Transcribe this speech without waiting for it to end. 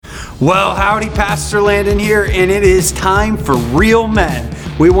Well, howdy, Pastor Landon here, and it is time for Real Men.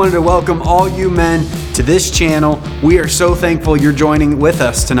 We wanted to welcome all you men to this channel. We are so thankful you're joining with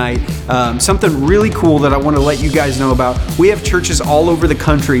us tonight. Something really cool that I want to let you guys know about. We have churches all over the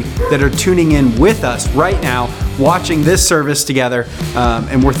country that are tuning in with us right now, watching this service together,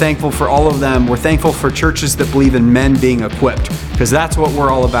 and we're thankful for all of them. We're thankful for churches that believe in men being equipped, because that's what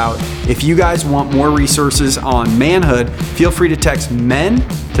we're all about. If you guys want more resources on manhood, feel free to text MEN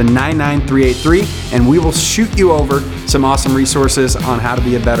to 99383, and we will shoot you over some awesome resources on how to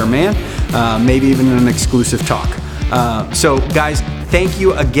be a better man, maybe even an exclusive talk. So guys, thank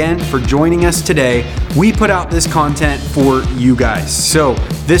you again for joining us today. We put out this content for you guys. So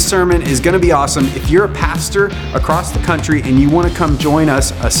this sermon is going to be awesome. If you're a pastor across the country and you want to come join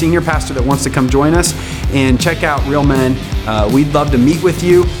us, a senior pastor that wants to come join us and check out Real Men, we'd love to meet with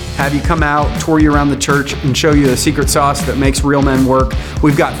you, have you come out, tour you around the church, and show you the secret sauce that makes Real Men work.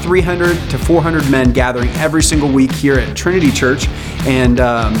 We've got 300 to 400 men gathering every single week here at Trinity Church, and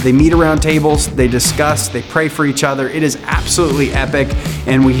they meet around tables, they discuss, they pray for each other. It is absolutely epic,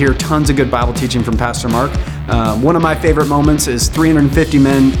 and we hear tons of good Bible teaching from Pastor Mark. One of my favorite moments is 350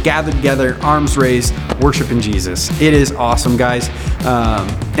 men gathered together, arms raised, worshiping Jesus. It is awesome, guys.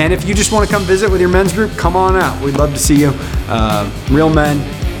 And if you just want to come visit with your men's group, come on out. We'd love to see you. Real Men.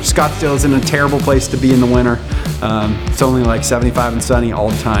 Scottsdale isn't a terrible place to be in the winter. It's only like 75 and sunny all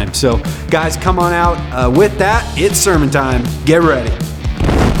the time. So guys, come on out. With that, it's sermon time. Get ready.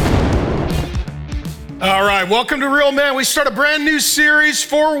 All right, welcome to Real Men. We start a brand new series,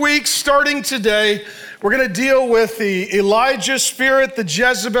 4 weeks starting today. We're going to deal with the Elijah spirit, the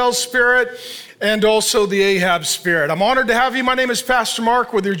Jezebel spirit, and also the Ahab spirit. I'm honored to have you. My name is Pastor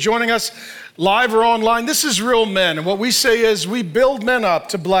Mark, whether you're joining us live or online. This is Real Men, and what we say is we build men up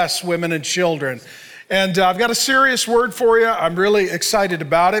to bless women and children. And I've got a serious word for you. I'm really excited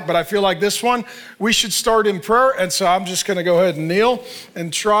about it, but I feel like this one, we should start in prayer, and so I'm just going to go ahead and kneel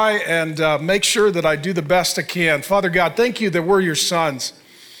and try and make sure that I do the best I can. Father God, thank you that we're your sons.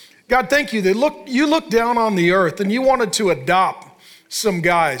 God, thank you that you looked down on the earth and you wanted to adopt some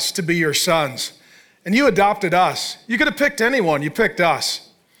guys to be your sons, and you adopted us. You could have picked anyone, you picked us.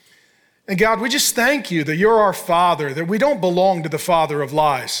 And God, we just thank you that you're our Father, that we don't belong to the father of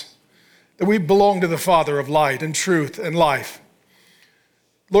lies, that we belong to the Father of light and truth and life.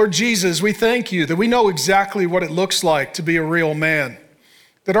 Lord Jesus, we thank you that we know exactly what it looks like to be a real man,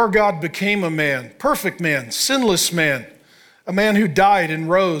 that our God became a man, perfect man, sinless man, a man who died and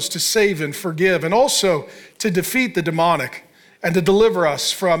rose to save and forgive, and also to defeat the demonic and to deliver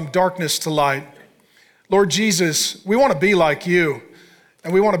us from darkness to light. Lord Jesus, we want to be like you.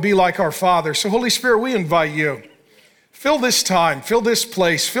 And we want to be like our Father. So Holy Spirit, we invite you. Fill this time, fill this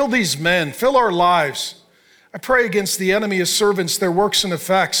place, fill these men, fill our lives. I pray against the enemy as servants, their works and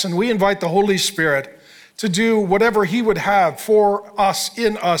effects, and we invite the Holy Spirit to do whatever he would have for us,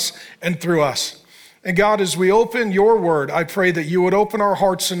 in us, and through us. And God, as we open your word, I pray that you would open our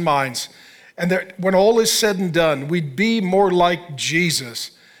hearts and minds, and that when all is said and done, we'd be more like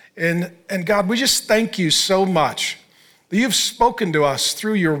Jesus. And God, we just thank you so much that you've spoken to us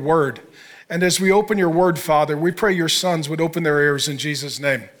through your word. And as we open your word, Father, we pray your sons would open their ears in Jesus'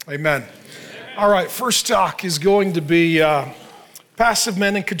 name. Amen. All right, first talk is going to be passive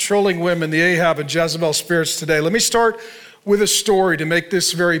men and controlling women, the Ahab and Jezebel spirits today. Let me start with a story to make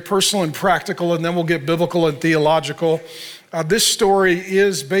this very personal and practical, and then we'll get biblical and theological. This story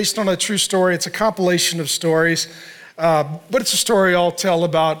is based on a true story. It's a compilation of stories, but it's a story I'll tell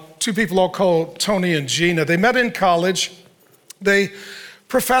about two people I'll call Tony and Gina. They met in college. They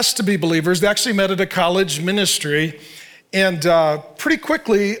professed to be believers. They actually met at a college ministry. And pretty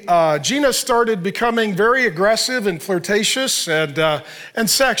quickly, Gina started becoming very aggressive and flirtatious and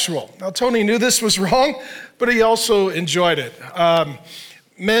sexual. Now, Tony knew this was wrong, but he also enjoyed it.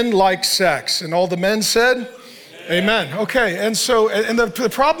 Men like sex. And all the men said, amen. Okay, and so, and the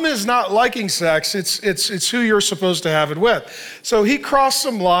problem is not liking sex, it's who you're supposed to have it with. So he crossed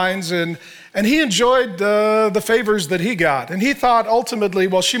some lines and he enjoyed the favors that he got. And he thought ultimately,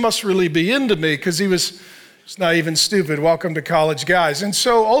 well, she must really be into me, because he was not even stupid. Welcome to college, guys. And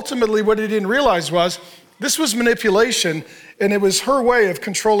so ultimately what he didn't realize was this was manipulation, and it was her way of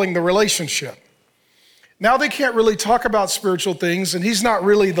controlling the relationship. Now they can't really talk about spiritual things, and he's not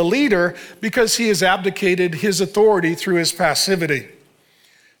really the leader because he has abdicated his authority through his passivity.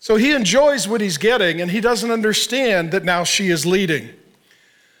 So he enjoys what he's getting, and he doesn't understand that now she is leading.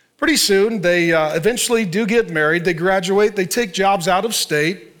 Pretty soon, they eventually do get married. They graduate. They take jobs out of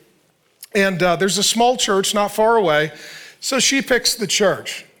state. And there's a small church not far away. So she picks the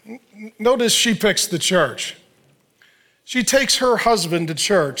church. Notice she picks the church. She takes her husband to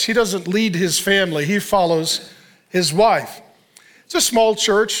church. He doesn't lead his family, he follows his wife. It's a small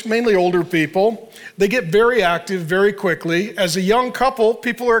church, mainly older people. They get very active very quickly. As a young couple,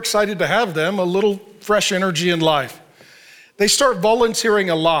 people are excited to have them, a little fresh energy in life. They start volunteering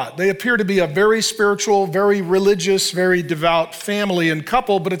a lot. They appear to be a very spiritual, very religious, very devout family and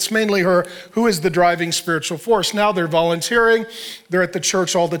couple, but it's mainly her who is the driving spiritual force. Now they're volunteering. They're at the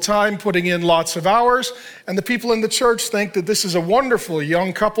church all the time, putting in lots of hours, and the people in the church think that this is a wonderful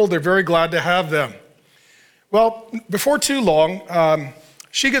young couple. They're very glad to have them. Well, before too long,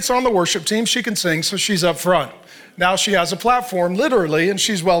 she gets on the worship team. She can sing, so she's up front. Now she has a platform, literally, and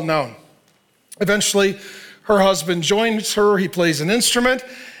she's well known. Eventually, her husband joins her. He plays an instrument.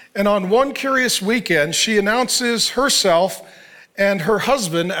 And on one curious weekend, she announces herself and her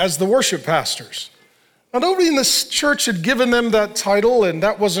husband as the worship pastors. Now, nobody in this church had given them that title, and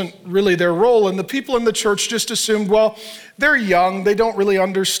that wasn't really their role. And the people in the church just assumed, well, they're young. They don't really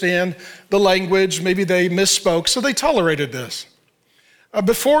understand the language. Maybe they misspoke, so they tolerated this.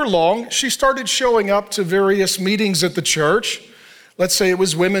 Before long, she started showing up to various meetings at the church. Let's say it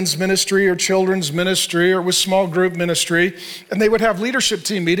was women's ministry or children's ministry or it was small group ministry, and they would have leadership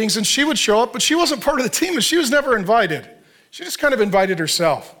team meetings, and she would show up, but she wasn't part of the team, and she was never invited. She just kind of invited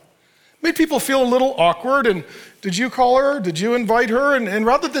herself. Made people feel a little awkward, and did you call her? Did you invite her? And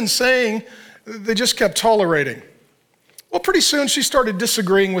rather than saying, they just kept tolerating. Well, pretty soon she started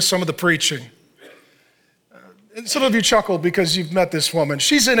disagreeing with some of the preaching. And some of you chuckle because you've met this woman.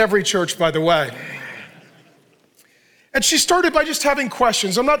 She's in every church, by the way. And she started by just having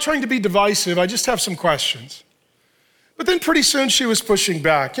questions. I'm not trying to be divisive, I just have some questions. But then pretty soon she was pushing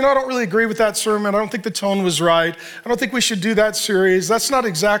back. I don't really agree with that sermon. I don't think the tone was right. I don't think we should do that series. That's not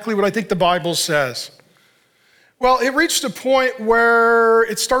exactly what I think the Bible says. Well, it reached a point where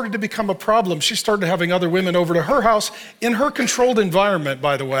it started to become a problem. She started having other women over to her house in her controlled environment,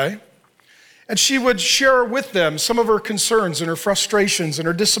 by the way. And she would share with them some of her concerns and her frustrations and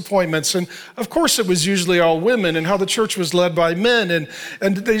her disappointments. And of course, it was usually all women and how the church was led by men.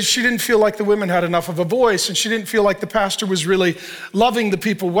 She didn't feel like the women had enough of a voice. And she didn't feel like the pastor was really loving the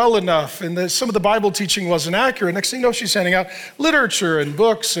people well enough. And some of the Bible teaching wasn't accurate. Next thing you know, she's handing out literature and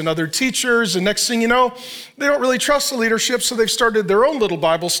books and other teachers. And next thing you know, they don't really trust the leadership. So they've started their own little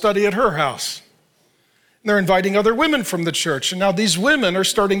Bible study at her house. And they're inviting other women from the church. And now these women are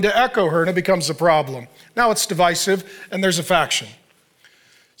starting to echo her, and it becomes a problem. Now it's divisive, and there's a faction.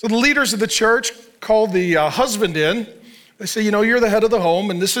 So the leaders of the church call the husband in. They say, you're the head of the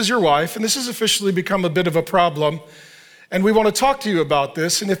home, and this is your wife, and this has officially become a bit of a problem. And we want to talk to you about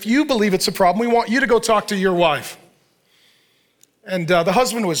this. And if you believe it's a problem, we want you to go talk to your wife. And the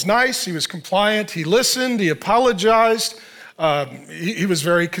husband was nice. He was compliant. He listened. He apologized. He was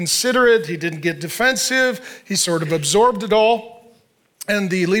very considerate. He didn't get defensive. He sort of absorbed it all. And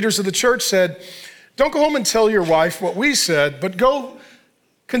the leaders of the church said, don't go home and tell your wife what we said, but go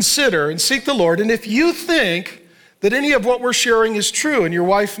consider and seek the Lord. And if you think that any of what we're sharing is true and your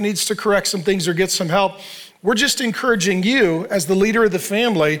wife needs to correct some things or get some help, we're just encouraging you as the leader of the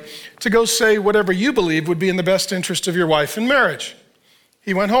family to go say whatever you believe would be in the best interest of your wife in marriage.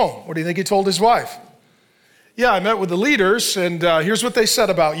 He went home. What do you think he told his wife? Yeah, I met with the leaders, and here's what they said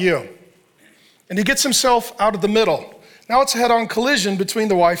about you. And he gets himself out of the middle. Now it's a head-on collision between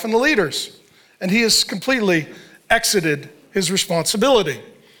the wife and the leaders. And he has completely exited his responsibility.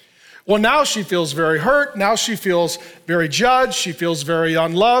 Well, now she feels very hurt. Now she feels very judged. She feels very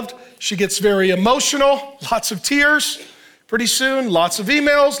unloved. She gets very emotional, lots of tears. Pretty soon, lots of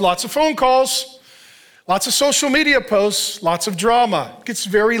emails, lots of phone calls. Lots of social media posts, lots of drama. Gets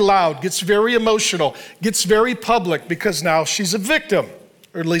very loud, gets very emotional, gets very public because now she's a victim,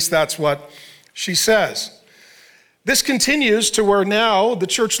 or at least that's what she says. This continues to where now the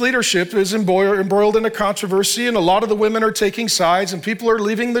church leadership is embroiled in a controversy, and a lot of the women are taking sides, and people are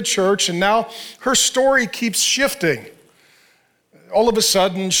leaving the church, and now her story keeps shifting. All of a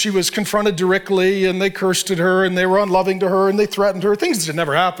sudden, she was confronted directly, and they cursed at her, and they were unloving to her, and they threatened her. Things that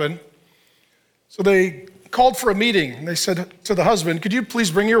never happened. So they called for a meeting, and they said to the husband, could you please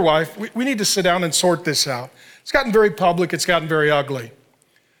bring your wife? We need to sit down and sort this out. It's gotten very public. It's gotten very ugly.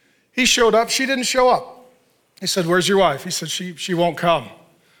 He showed up. She didn't show up. He said, where's your wife? He said, she won't come.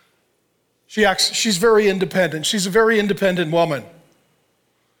 She's very independent. She's a very independent woman.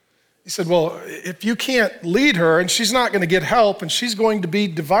 He said, well, if you can't lead her and she's not going to get help and she's going to be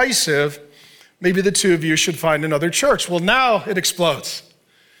divisive, maybe the two of you should find another church. Well, now it explodes.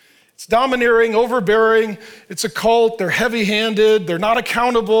 It's domineering, overbearing. It's a cult. They're heavy-handed. They're not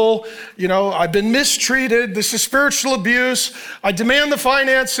accountable. I've been mistreated. This is spiritual abuse. I demand the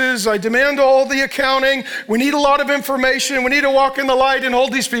finances. I demand all the accounting. We need a lot of information. We need to walk in the light and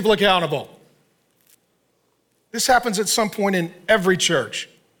hold these people accountable. This happens at some point in every church.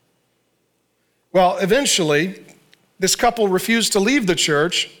 Well, eventually, this couple refused to leave the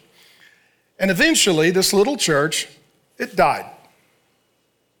church, and eventually, this little church, it died.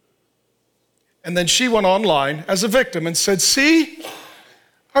 And then she went online as a victim and said, see,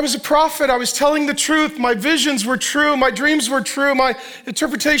 I was a prophet. I was telling the truth. My visions were true. My dreams were true. My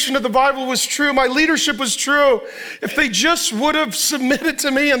interpretation of the Bible was true. My leadership was true. If they just would have submitted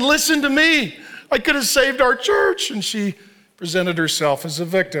to me and listened to me, I could have saved our church. And she presented herself as a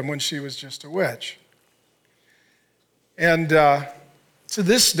victim when she was just a witch. And to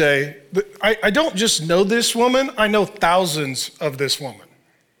this day, I don't just know this woman, I know thousands of this woman.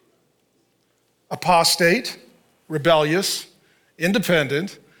 Apostate, rebellious,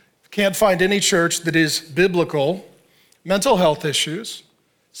 independent, can't find any church that is biblical, mental health issues,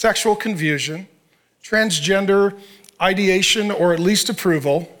 sexual confusion, transgender ideation or at least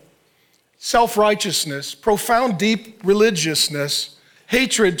approval, self-righteousness, profound deep religiousness,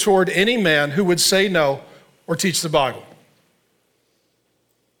 hatred toward any man who would say no or teach the Bible.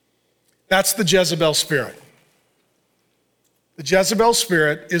 That's the Jezebel spirit. The Jezebel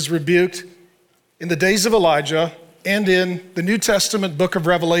spirit is rebuked in the days of Elijah and in the New Testament book of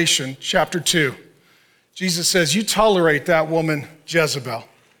Revelation, chapter 2. Jesus says, you tolerate that woman, Jezebel.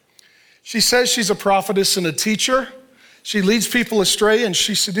 She says she's a prophetess and a teacher. She leads people astray and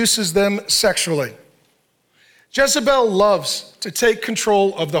she seduces them sexually. Jezebel loves to take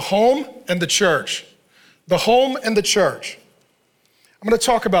control of the home and the church. The home and the church. I'm going to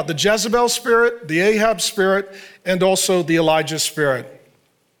talk about the Jezebel spirit, the Ahab spirit, and also the Elijah spirit.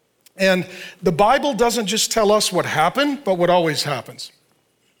 And the Bible doesn't just tell us what happened, but what always happens.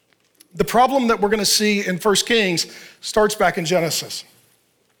 The problem that we're going to see in 1 Kings starts back in Genesis.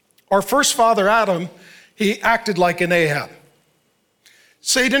 Our first father, Adam, he acted like an Ahab.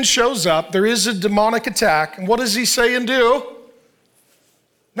 Satan shows up, there is a demonic attack, and what does he say and do?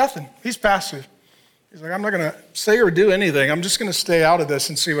 Nothing. He's passive. He's like, I'm not going to say or do anything. I'm just going to stay out of this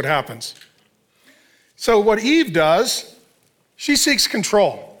and see what happens. So what Eve does, she seeks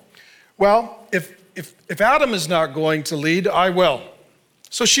control. Well, if Adam is not going to lead, I will.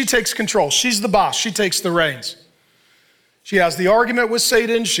 So she takes control. She's the boss. She takes the reins. She has the argument with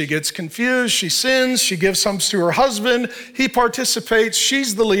Satan. She gets confused. She sins. She gives some to her husband. He participates.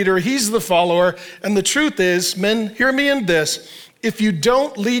 She's the leader. He's the follower. And the truth is, men, hear me in this. If you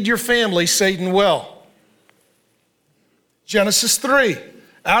don't lead your family, Satan will. Genesis 3,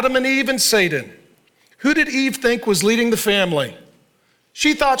 Adam and Eve and Satan. Who did Eve think was leading the family?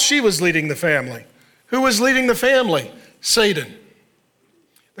 She thought she was leading the family. Who was leading the family? Satan.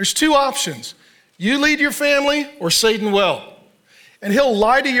 There's two options. You lead your family or Satan will. And he'll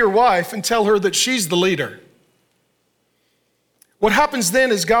lie to your wife and tell her that she's the leader. What happens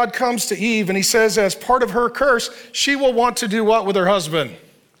then is God comes to Eve and he says as part of her curse, she will want to do what with her husband?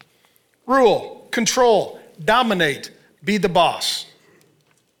 Rule, control, dominate, be the boss.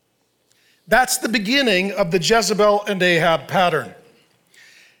 That's the beginning of the Jezebel and Ahab pattern.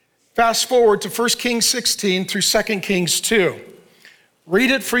 Fast forward to 1 Kings 16 through 2 Kings 2.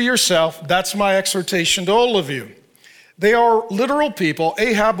 Read it for yourself. That's my exhortation to all of you. They are literal people.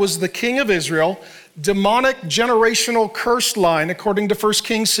 Ahab was the king of Israel, demonic generational cursed line, according to 1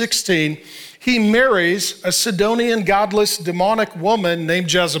 Kings 16. He marries a Sidonian godless demonic woman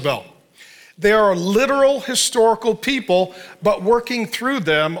named Jezebel. They are literal historical people, but working through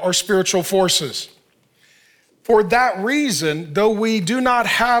them are spiritual forces. For that reason, though we do not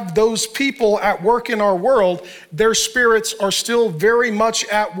have those people at work in our world, their spirits are still very much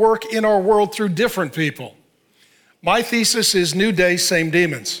at work in our world through different people. My thesis is new day, same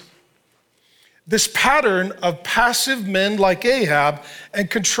demons. This pattern of passive men like Ahab and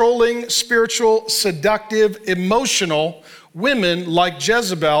controlling, spiritual, seductive, emotional women like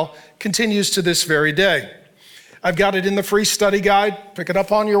Jezebel continues to this very day. I've got it in the free study guide. Pick it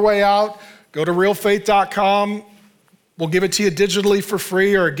up on your way out. Go to realfaith.com. We'll give it to you digitally for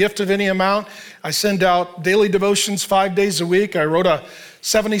free or a gift of any amount. I send out daily devotions 5 days a week. I wrote a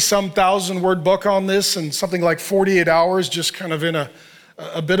 70-some thousand word book on this in something like 48 hours, just kind of in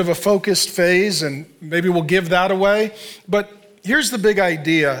a bit of a focused phase, and maybe we'll give that away. But here's the big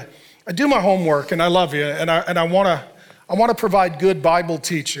idea. I do my homework, and I love you, and I want to provide good Bible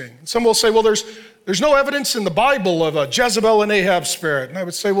teaching. Some will say, well, there's no evidence in the Bible of a Jezebel and Ahab spirit. And I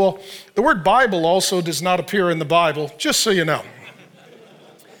would say, well, the word Bible also does not appear in the Bible, just so you know.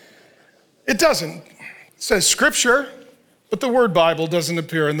 It doesn't. It says Scripture, but the word Bible doesn't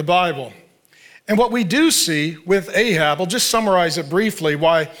appear in the Bible. And what we do see with Ahab, I'll just summarize it briefly,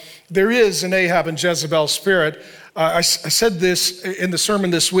 why there is an Ahab and Jezebel spirit. I said this in the sermon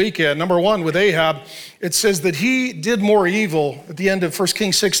this weekend. Number one, with Ahab, it says that he did more evil at the end of 1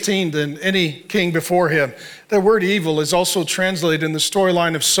 Kings 16 than any king before him. The word evil is also translated in the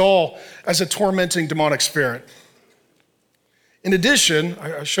storyline of Saul as a tormenting demonic spirit. In addition,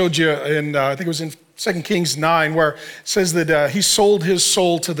 I showed you in, I think it was in 2 Kings 9, where it says that he sold his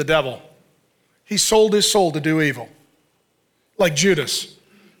soul to the devil. He sold his soul to do evil, like Judas,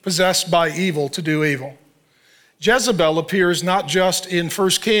 possessed by evil to do evil. Jezebel appears not just in 1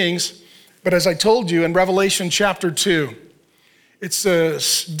 Kings, but as I told you, in Revelation chapter 2. It's a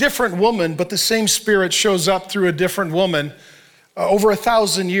different woman, but the same spirit shows up through a different woman over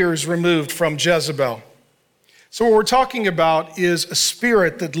 1,000 years removed from Jezebel. So what we're talking about is a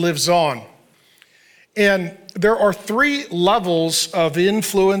spirit that lives on. And there are 3 levels of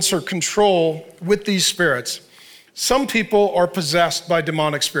influence or control with these spirits. Some people are possessed by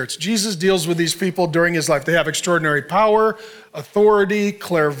demonic spirits. Jesus deals with these people during his life. They have extraordinary power, authority,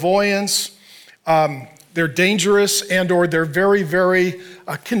 clairvoyance. They're dangerous and or they're very, very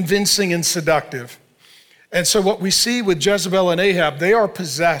convincing and seductive. And so what we see with Jezebel and Ahab, they are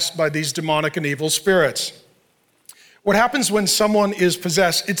possessed by these demonic and evil spirits. What happens when someone is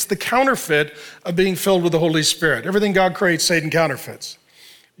possessed, it's the counterfeit of being filled with the Holy Spirit. Everything God creates, Satan counterfeits.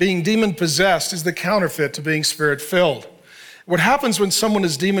 Being demon-possessed is the counterfeit to being spirit-filled. What happens when someone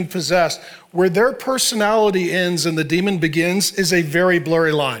is demon-possessed, where their personality ends and the demon begins, is a very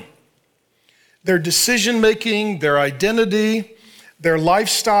blurry line. Their decision-making, their identity, their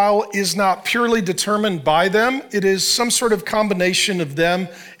lifestyle is not purely determined by them. It is some sort of combination of them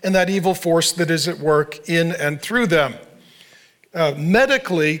and that evil force that is at work in and through them.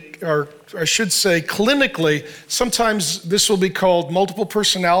 Medically, or I should say clinically, sometimes this will be called multiple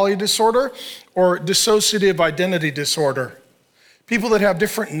personality disorder or dissociative identity disorder. People that have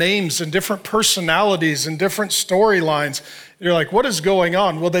different names and different personalities and different storylines, you're like, what is going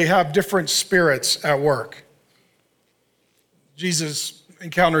on? Well, they have different spirits at work. Jesus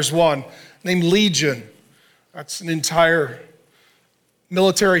encounters one named Legion. That's an entire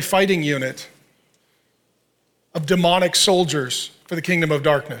military fighting unit of demonic soldiers for the kingdom of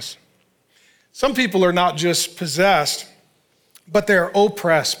darkness. Some people are not just possessed, but they're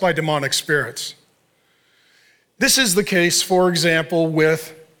oppressed by demonic spirits. This is the case, for example,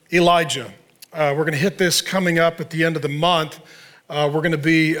 with Elijah. We're going to hit this coming up at the end of the month. We're going to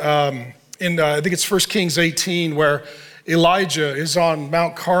be in, I think it's 1 Kings 18, where Elijah is on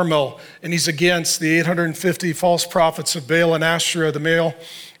Mount Carmel, and he's against the 850 false prophets of Baal and Asherah, the male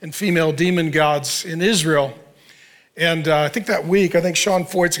and female demon gods in Israel. And I think that week, I think Sean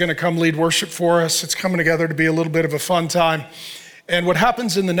Foyt's going to come lead worship for us. It's coming together to be a little bit of a fun time. And what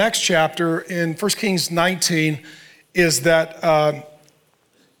happens in the next chapter, in 1 Kings 19, is that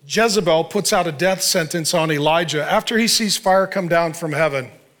Jezebel puts out a death sentence on Elijah after he sees fire come down from heaven.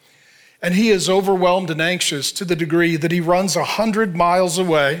 And he is overwhelmed and anxious to the degree that he runs 100 miles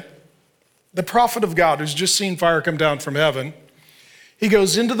away. The prophet of God who's just seen fire come down from heaven. He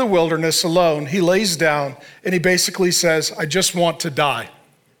goes into the wilderness alone. He lays down and he basically says, I just want to die.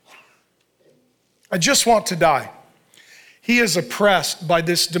 I just want to die. He is oppressed by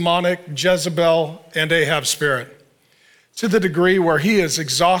this demonic Jezebel and Ahab spirit to the degree where he is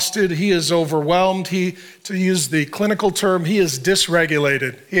exhausted, he is overwhelmed, to use the clinical term, he is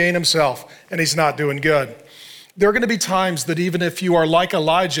dysregulated. He ain't himself, and he's not doing good. There are going to be times that even if you are like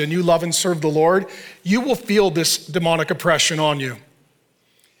Elijah and you love and serve the Lord, you will feel this demonic oppression on you.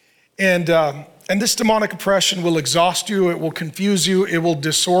 And this demonic oppression will exhaust you, it will confuse you, it will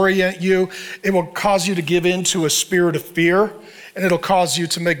disorient you, it will cause you to give in to a spirit of fear, and it'll cause you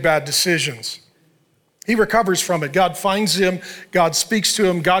to make bad decisions. He recovers from it. God finds him, God speaks to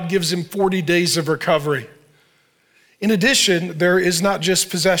him, God gives him 40 days of recovery. In addition, there is not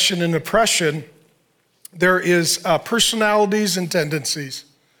just possession and oppression, there is personalities and tendencies.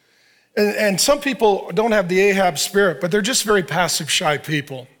 And some people don't have the Ahab spirit, but they're just very passive, shy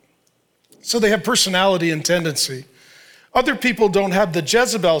people. So they have personality and tendency. Other people don't have the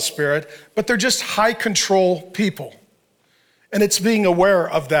Jezebel spirit, but they're just high control people. And it's being aware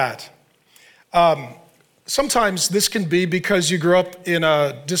of that. Sometimes this can be because you grew up in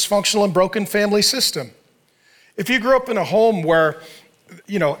a dysfunctional and broken family system. If you grew up in a home where,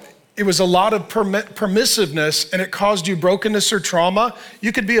 it was a lot of permissiveness and it caused you brokenness or trauma,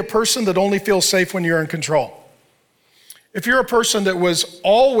 you could be a person that only feels safe when you're in control. If you're a person that was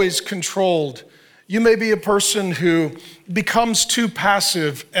always controlled, You may be a person who becomes too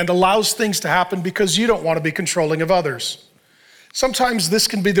passive and allows things to happen because you don't want to be controlling of others. Sometimes this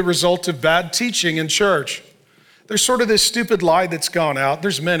can be the result of bad teaching in church. There's sort of this stupid lie that's gone out.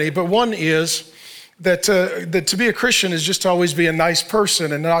 There's many, but one is that to be a Christian is just to always be a nice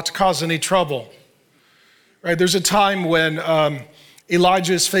person and not to cause any trouble. Right? There's a time when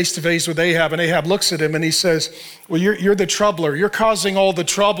Elijah is face to face with Ahab, and Ahab looks at him and he says, well, you're the troubler. You're causing all the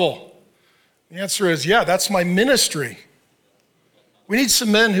trouble. The answer is, yeah, that's my ministry. We need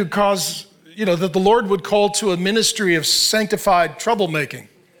some men who cause, that the Lord would call to a ministry of sanctified troublemaking.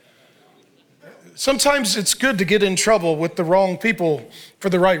 Sometimes it's good to get in trouble with the wrong people for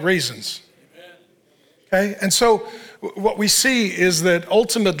the right reasons. Okay? And so what we see is that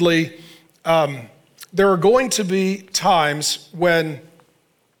ultimately there are going to be times when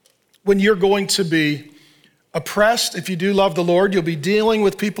you're going to be oppressed. If you do love the Lord, you'll be dealing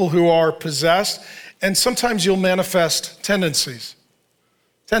with people who are possessed, and sometimes you'll manifest tendencies,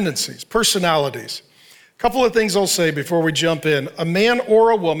 personalities. A couple of things I'll say before we jump in. A man or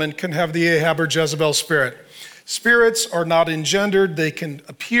a woman can have the Ahab or Jezebel spirit. Spirits are not engendered. They can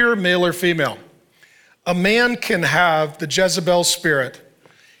appear male or female. A man can have the Jezebel spirit.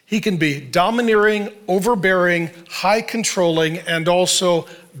 He can be domineering, overbearing, high controlling, and also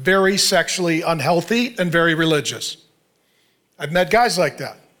very sexually unhealthy and very religious. I've met guys like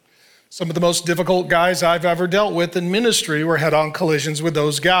that. Some of the most difficult guys I've ever dealt with in ministry were head-on collisions with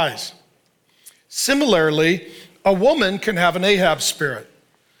those guys. Similarly, a woman can have an Ahab spirit.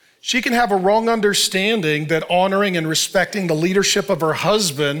 She can have a wrong understanding that honoring and respecting the leadership of her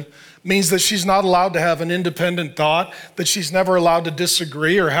husband means that she's not allowed to have an independent thought, that she's never allowed to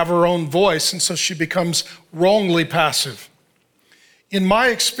disagree or have her own voice, and so she becomes wrongly passive. In my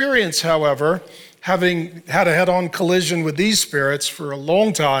experience, however, having had a head-on collision with these spirits for a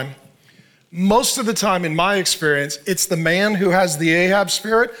long time, most of the time in my experience, it's the man who has the Ahab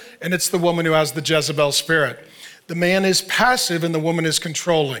spirit and it's the woman who has the Jezebel spirit. The man is passive and the woman is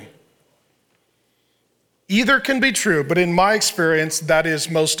controlling. Either can be true, but in my experience, that is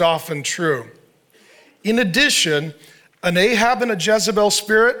most often true. In addition, an Ahab and a Jezebel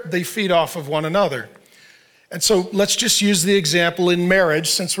spirit, they feed off of one another. And so let's just use the example in marriage,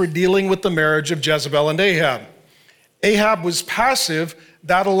 since we're dealing with the marriage of Jezebel and Ahab. Ahab was passive.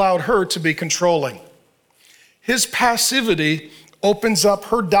 That allowed her to be controlling. His passivity opens up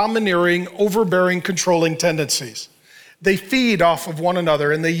her domineering, overbearing, controlling tendencies. They feed off of one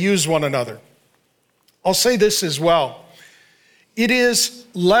another and they use one another. I'll say this as well. It is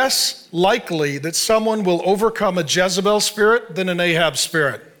less likely that someone will overcome a Jezebel spirit than an Ahab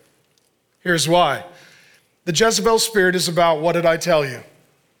spirit. Here's why. The Jezebel spirit is about, what did I tell you?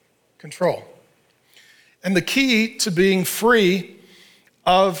 Control. And the key to being free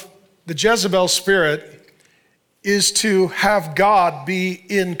of the Jezebel spirit is to have God be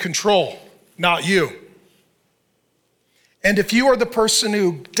in control, not you. And if you are the person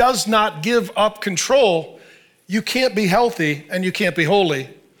who does not give up control, you can't be healthy and you can't be holy,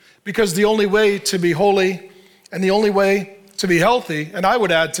 because the only way to be holy and the only way to be healthy, and I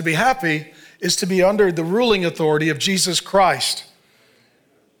would add to be happy, is to be under the ruling authority of Jesus Christ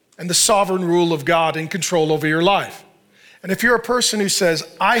and the sovereign rule of God in control over your life. And if you're a person who says,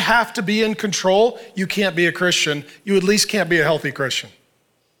 I have to be in control, you can't be a Christian. You at least can't be a healthy Christian.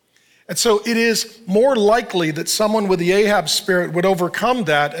 And so it is more likely that someone with the Ahab spirit would overcome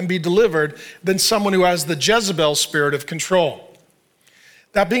that and be delivered than someone who has the Jezebel spirit of control.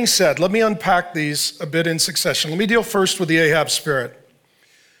 That being said, let me unpack these a bit in succession. Let me deal first with the Ahab spirit.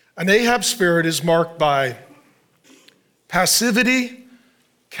 An Ahab spirit is marked by passivity,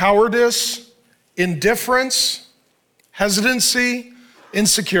 cowardice, indifference, hesitancy,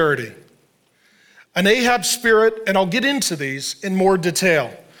 insecurity. An Ahab spirit, and I'll get into these in more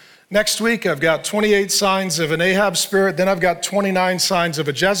detail. Next week, I've got 28 signs of an Ahab spirit, then I've got 29 signs of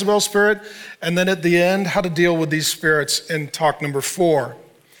a Jezebel spirit, and then at the end, how to deal with these spirits in talk number 4.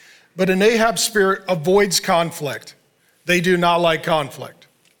 But an Ahab spirit avoids conflict. They do not like conflict.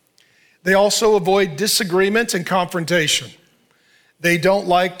 They also avoid disagreement and confrontation. They don't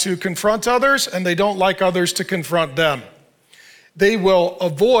like to confront others, and they don't like others to confront them. They will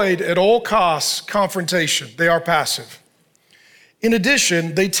avoid at all costs confrontation. They are passive. In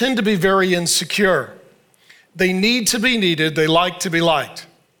addition, they tend to be very insecure. They need to be needed. They like to be liked.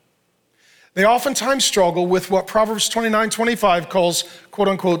 They oftentimes struggle with what Proverbs 29:25 calls, quote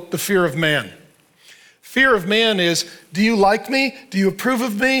unquote, the fear of man. Fear of man is, do you like me? Do you approve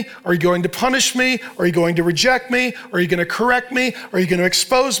of me? Are you going to punish me? Are you going to reject me? Are you going to correct me? Are you going to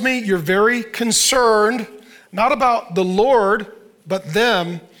expose me? You're very concerned, not about the Lord, but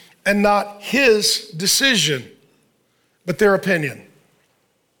them, and not his decision, but their opinion.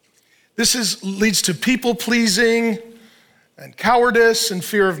 This leads to people-pleasing and cowardice and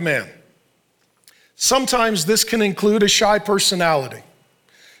fear of man. Sometimes this can include a shy personality.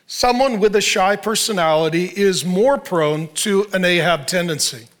 Someone with a shy personality is more prone to an Ahab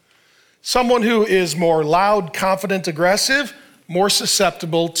tendency. Someone who is more loud, confident, aggressive, more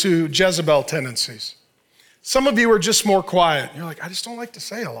susceptible to Jezebel tendencies. Some of you are just more quiet. You're like, I just don't like to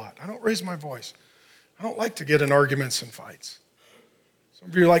say a lot. I don't raise my voice. I don't like to get in arguments and fights. Some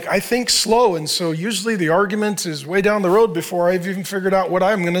of you are like, I think slow, and so usually the argument is way down the road before I've even figured out what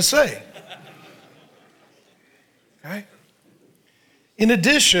I'm going to say. Okay? In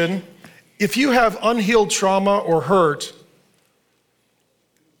addition, if you have unhealed trauma or hurt,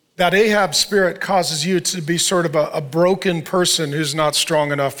 that Ahab spirit causes you to be sort of a broken person who's not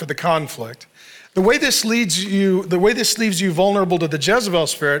strong enough for the conflict. The way this leaves you vulnerable to the Jezebel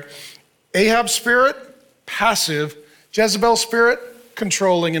spirit, Ahab spirit, passive, Jezebel spirit,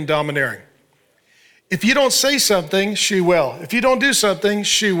 controlling and domineering. If you don't say something, she will. If you don't do something,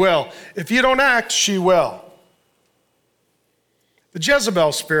 she will. If you don't act, she will. The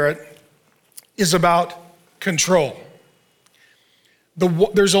Jezebel spirit is about control.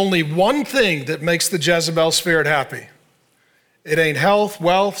 There's only one thing that makes the Jezebel spirit happy. It ain't health,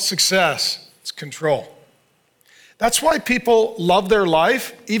 wealth, success. It's control. That's why people love their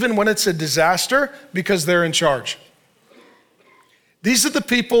life, even when it's a disaster, because they're in charge. These are the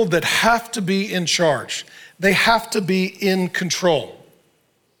people that have to be in charge. They have to be in control.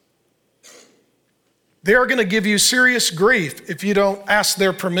 They are going to give you serious grief if you don't ask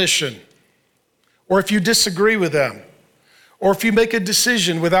their permission, or if you disagree with them, or if you make a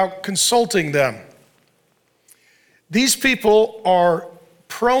decision without consulting them. These people are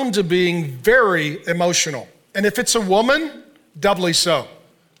prone to being very emotional. And if it's a woman, doubly so.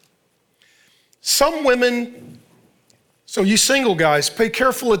 Some women, so you single guys, pay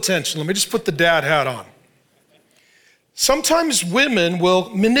careful attention. Let me just put the dad hat on. Sometimes women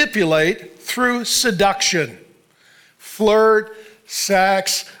will manipulate through seduction, flirt,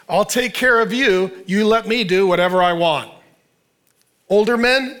 sex. I'll take care of you. You let me do whatever I want. Older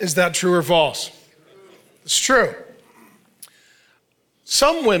men, is that true or false? It's true.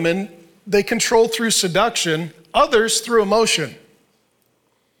 Some women, they control through seduction, others through emotion.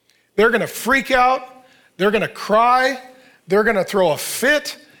 They're going to freak out. They're going to cry. They're going to throw a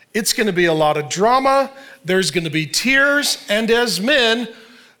fit. It's going to be a lot of drama. There's going to be tears. And as men,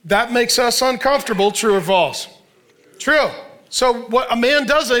 that makes us uncomfortable. True or false? True. So what a man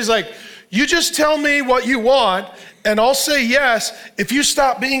does is like, you just tell me what you want, and I'll say yes if you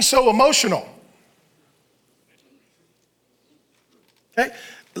stop being so emotional. Okay?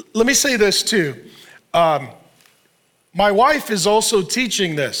 Let me say this too. My wife is also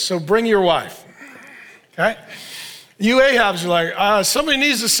teaching this, so bring your wife. Okay? You Ahabs are like, somebody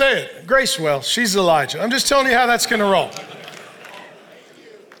needs to say it. Grace will. She's Elijah. I'm just telling you how that's going to roll.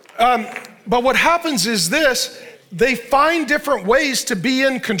 But what happens is this. They find different ways to be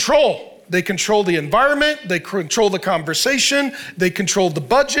in control. They control the environment. They control the conversation. They control the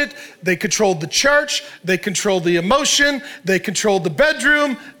budget. They control the church. They control the emotion. They control the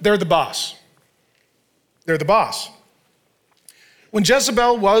bedroom. They're the boss. They're the boss. When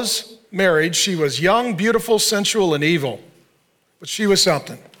Jezebel was married, she was young, beautiful, sensual, and evil. But she was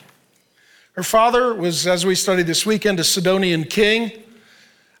something. Her father was, as we studied this weekend, a Sidonian king.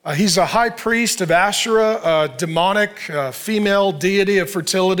 He's a high priest of Asherah, a demonic female deity of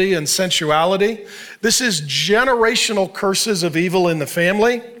fertility and sensuality. This is generational curses of evil in the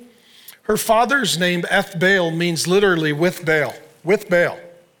family. Her father's name, Ethbaal, means literally with Baal, with Baal.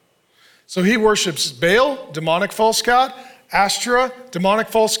 So he worships Baal, demonic false god, Ashtoreth, demonic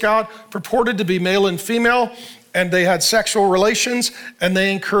false god, purported to be male and female, and they had sexual relations, and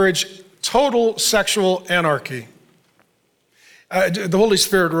they encouraged total sexual anarchy. The Holy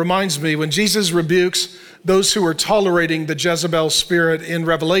Spirit reminds me when Jesus rebukes those who are tolerating the Jezebel spirit in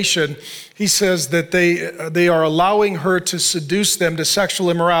Revelation, he says that they are allowing her to seduce them to sexual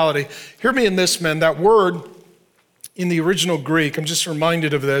immorality. Hear me in this, men. That word in the original Greek, I'm just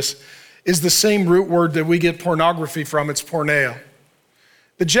reminded of this, is the same root word that we get pornography from. It's porneia.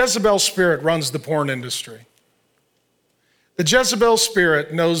 The Jezebel spirit runs the porn industry. The Jezebel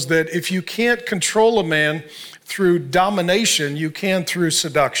spirit knows that if you can't control a man through domination, you can through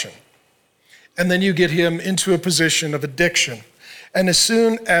seduction. And then you get him into a position of addiction. And as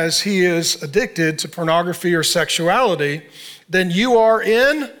soon as he is addicted to pornography or sexuality, then you are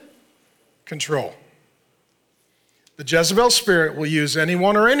in control. The Jezebel spirit will use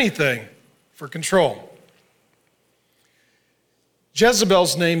anyone or anything for control.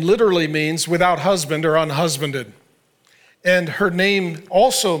 Jezebel's name literally means without husband or unhusbanded. And her name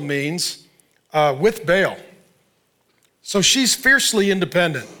also means with Baal. So she's fiercely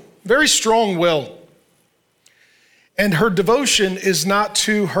independent, very strong-willed. And her devotion is not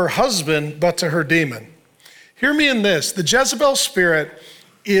to her husband, but to her demon. Hear me in this. The Jezebel spirit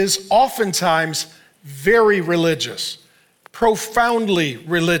is oftentimes very religious, profoundly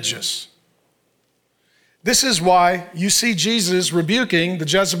religious. This is why you see Jesus rebuking the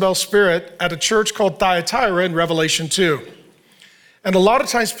Jezebel spirit at a church called Thyatira in Revelation 2. And a lot of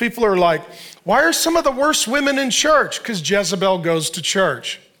times people are like, why are some of the worst women in church? Because Jezebel goes to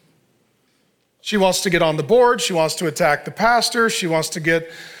church. She wants to get on the board. She wants to attack the pastor. She wants to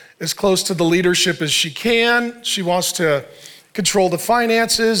get as close to the leadership as she can. She wants to control the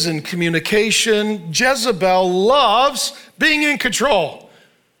finances and communication. Jezebel loves being in control.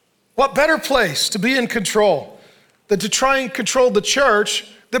 What better place to be in control than to try and control the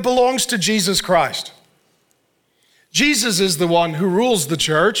church that belongs to Jesus Christ? Jesus is the one who rules the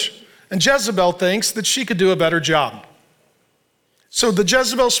church, and Jezebel thinks that she could do a better job. So the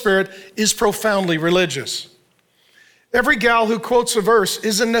Jezebel spirit is profoundly religious. Every gal who quotes a verse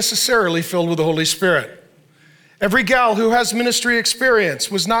isn't necessarily filled with the Holy Spirit. Every gal who has ministry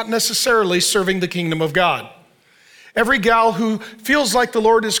experience was not necessarily serving the kingdom of God. Every gal who feels like the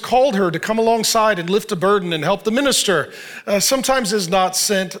Lord has called her to come alongside and lift a burden and help the minister sometimes is not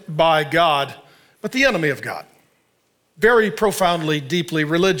sent by God, but the enemy of God. Very profoundly, deeply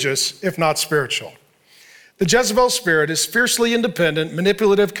religious, if not spiritual. The Jezebel spirit is fiercely independent,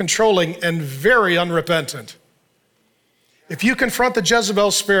 manipulative, controlling, and very unrepentant. If you confront the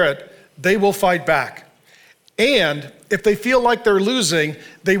Jezebel spirit, they will fight back. And if they feel like they're losing,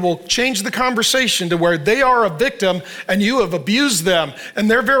 they will change the conversation to where they are a victim and you have abused them. And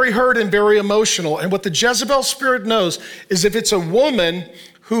they're very hurt and very emotional. And what the Jezebel spirit knows is if it's a woman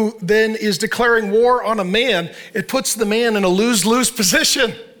who then is declaring war on a man, it puts the man in a lose-lose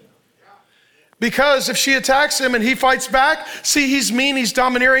position. Because if she attacks him and he fights back, see, he's mean, he's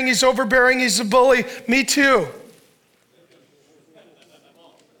domineering, he's overbearing, he's a bully. Me too.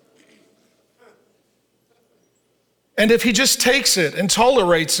 And if he just takes it and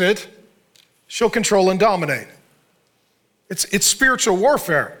tolerates it, she'll control and dominate. It's spiritual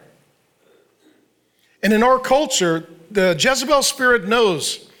warfare. And in our culture, the Jezebel spirit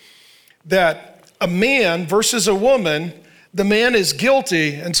knows that a man versus a woman, the man is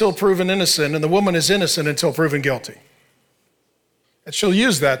guilty until proven innocent, and the woman is innocent until proven guilty. And she'll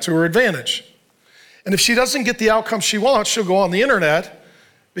use that to her advantage. And if she doesn't get the outcome she wants, she'll go on the internet,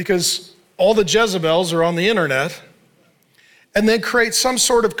 because all the Jezebels are on the internet, and then create some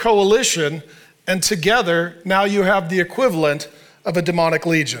sort of coalition, and together, now you have the equivalent of a demonic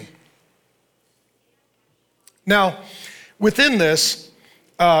legion. Now, within this,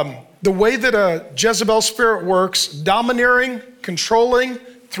 the way that a Jezebel spirit works, domineering, controlling,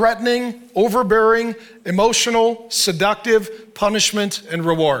 threatening, overbearing, emotional, seductive, punishment, and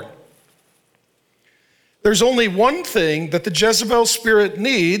reward. There's only one thing that the Jezebel spirit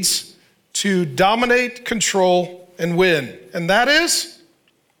needs to dominate, control, and win, and that is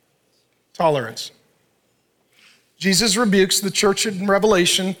tolerance. Jesus rebukes the church in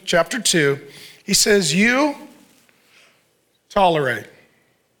Revelation chapter 2. He says, you tolerate.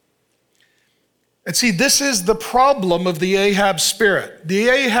 And see, this is the problem of the Ahab spirit. The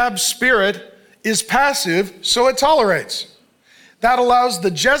Ahab spirit is passive, so it tolerates. That allows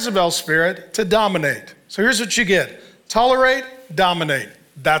the Jezebel spirit to dominate. So here's what you get. Tolerate, dominate.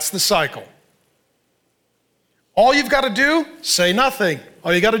 That's the cycle. All you've got to do, say nothing.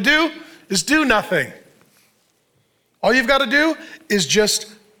 All you got to do is do nothing. All you've got to do is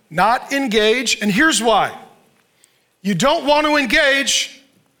just not engage. And here's why. You don't want to engage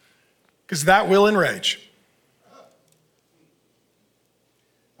because that will enrage.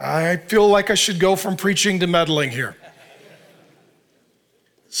 I feel like I should go from preaching to meddling here.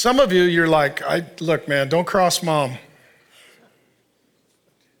 Some of you, you're like, look, man, don't cross mom.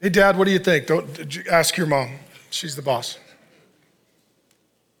 Hey, Dad, what do you think? Don't ask your mom. She's the boss.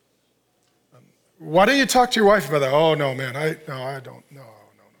 Why don't you talk to your wife about that? Oh, no, man, I don't. No.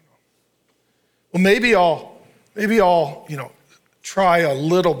 Well, maybe I'll, try a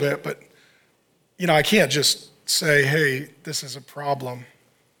little bit, but, I can't just say, hey, this is a problem.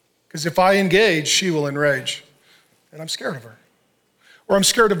 Because if I engage, she will enrage. And I'm scared of her. Or I'm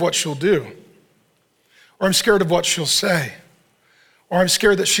scared of what she'll do. Or I'm scared of what she'll say. Or I'm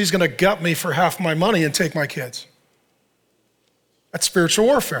scared that she's going to gut me for half my money and take my kids. That's spiritual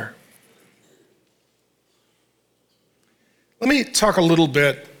warfare. Let me talk a little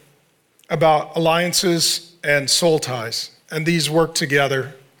bit about alliances and soul ties and these work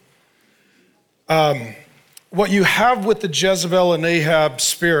together. What you have with the Jezebel and Ahab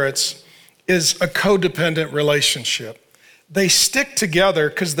spirits is a codependent relationship. They stick together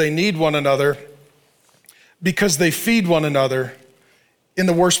because they need one another, because they feed one another in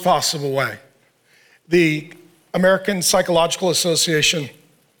the worst possible way. The American Psychological Association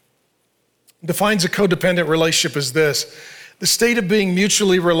defines a codependent relationship as this: the state of being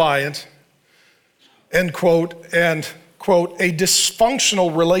mutually reliant, end quote, and quote, a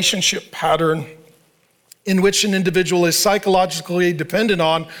dysfunctional relationship pattern in which an individual is psychologically dependent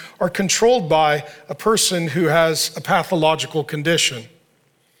on or controlled by a person who has a pathological condition.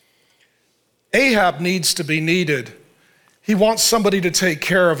 Ahab needs to be needed. He wants somebody to take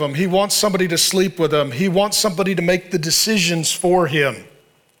care of him. He wants somebody to sleep with him. He wants somebody to make the decisions for him.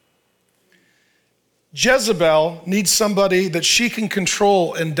 Jezebel needs somebody that she can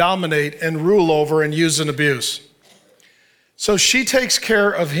control and dominate and rule over and use and abuse. So she takes care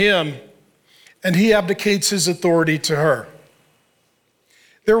of him, and he abdicates his authority to her.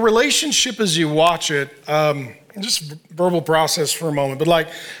 Their relationship, as you watch it, just verbal process for a moment, but like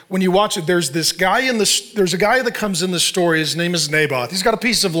when you watch it, there's a guy that comes in the story. His name is Naboth. He's got a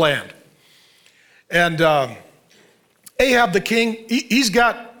piece of land. And Ahab the king, he's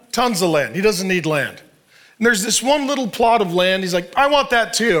got tons of land. He doesn't need land. And there's this one little plot of land. He's like, I want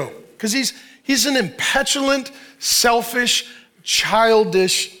that too. Because he's an impetulant, selfish,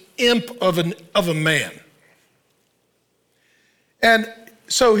 childish imp of a man. And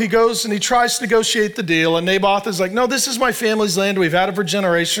so he goes and he tries to negotiate the deal, and Naboth is like, no, this is my family's land. We've had it for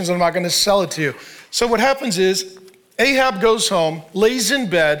generations. I'm not going to sell it to you. So what happens is Ahab goes home, lays in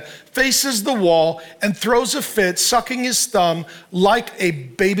bed, faces the wall, and throws a fit, sucking his thumb like a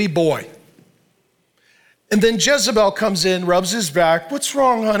baby boy. And then Jezebel comes in, rubs his back. What's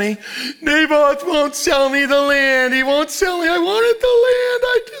wrong, honey? Naboth won't sell me the land. He won't sell me. I wanted the land.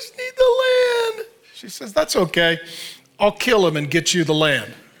 I just need the land. She says, that's okay. I'll kill him and get you the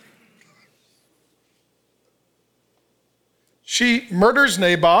land. She murders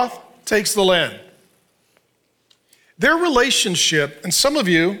Naboth, takes the land. Their relationship, and some of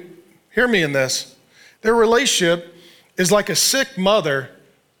you, hear me in this, their relationship is like a sick mother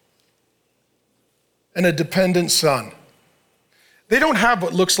and a dependent son. They don't have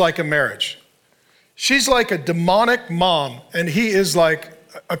what looks like a marriage. She's like a demonic mom, and he is like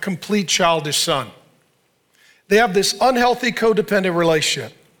a complete childish son. They have this unhealthy codependent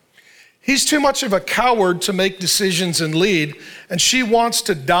relationship. He's too much of a coward to make decisions and lead, and she wants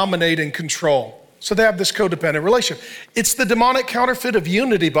to dominate and control. So they have this codependent relationship. It's the demonic counterfeit of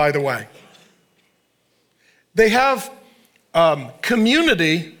unity, by the way. They have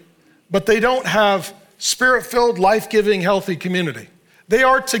community, but they don't have spirit-filled, life-giving, healthy community. They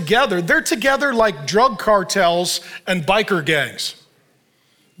are together. They're together like drug cartels and biker gangs.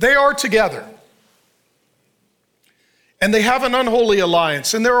 They are together. And they have an unholy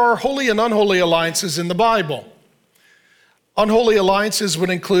alliance. And there are holy and unholy alliances in the Bible. Unholy alliances would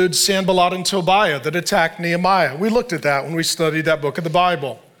include Sanballat and Tobiah that attacked Nehemiah. We looked at that when we studied that book of the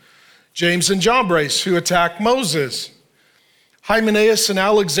Bible. James and Jambres, who attacked Moses. Hymenaeus and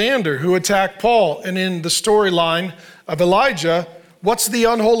Alexander, who attacked Paul. And in the storyline of Elijah, what's the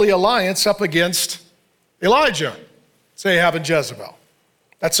unholy alliance up against Elijah? It's Ahab and Jezebel.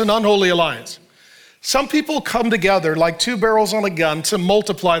 That's an unholy alliance. Some people come together like two barrels on a gun to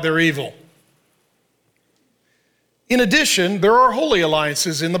multiply their evil. In addition, there are holy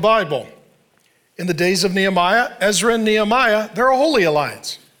alliances in the Bible. In the days of Nehemiah, Ezra and Nehemiah, they're a holy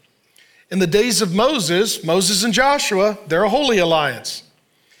alliance. In the days of Moses, Moses and Joshua, they're a holy alliance.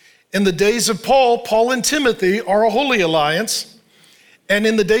 In the days of Paul, Paul and Timothy are a holy alliance. And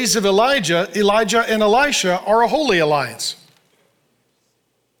in the days of Elijah, Elijah and Elisha are a holy alliance.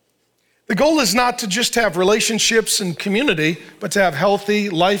 The goal is not to just have relationships and community, but to have healthy,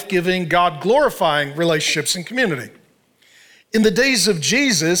 life-giving, God-glorifying relationships and community. In the days of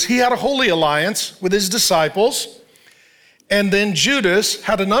Jesus, he had a holy alliance with his disciples. And then Judas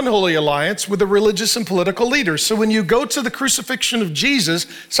had an unholy alliance with the religious and political leaders. So when you go to the crucifixion of Jesus,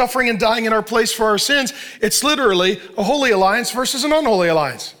 suffering and dying in our place for our sins, it's literally a holy alliance versus an unholy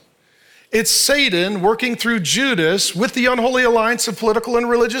alliance. It's Satan working through Judas with the unholy alliance of political and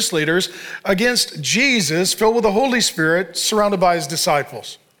religious leaders against Jesus, filled with the Holy Spirit, surrounded by his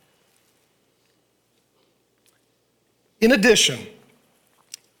disciples. In addition,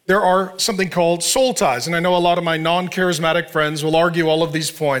 there are something called soul ties. And I know a lot of my non-charismatic friends will argue all of these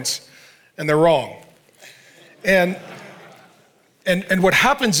points, and they're wrong. And what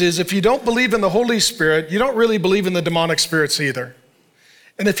happens is, if you don't believe in the Holy Spirit, you don't really believe in the demonic spirits either.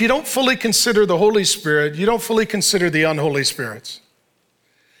 And if you don't fully consider the Holy Spirit, you don't fully consider the unholy spirits.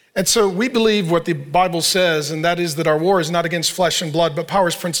 And so we believe what the Bible says, and that is that our war is not against flesh and blood, but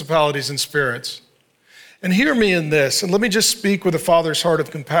powers, principalities, and spirits. And hear me in this, and let me just speak with a father's heart of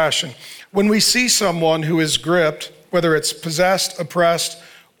compassion. When we see someone who is gripped, whether it's possessed, oppressed,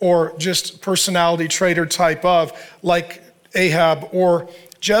 or just personality trait or type of, like Ahab or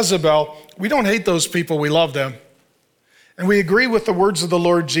Jezebel, we don't hate those people, we love them. And we agree with the words of the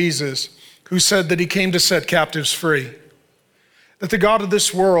Lord Jesus, who said that he came to set captives free. That the God of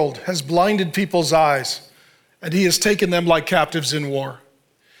this world has blinded people's eyes, and he has taken them like captives in war.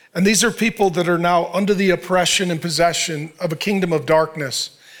 And these are people that are now under the oppression and possession of a kingdom of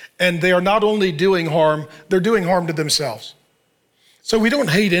darkness. And they are not only doing harm, they're doing harm to themselves. So we don't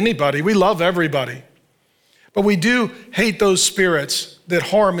hate anybody, we love everybody. But we do hate those spirits that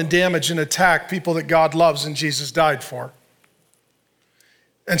harm and damage and attack people that God loves and Jesus died for.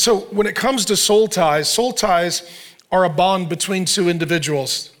 And so when it comes to soul ties are a bond between two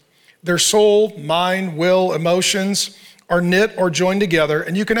individuals. Their soul, mind, will, emotions are knit or joined together,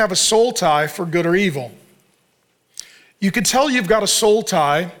 and you can have a soul tie for good or evil. You can tell you've got a soul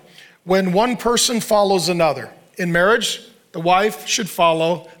tie when one person follows another. In marriage, the wife should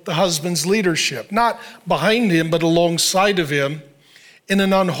follow the husband's leadership, not behind him, but alongside of him. In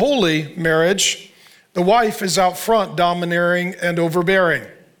an unholy marriage, the wife is out front, domineering and overbearing.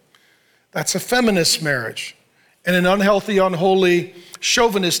 That's a feminist marriage. In an unhealthy, unholy,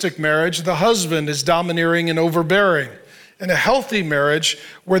 chauvinistic marriage, the husband is domineering and overbearing. In a healthy marriage,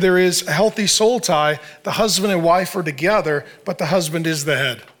 where there is a healthy soul tie, the husband and wife are together, but the husband is the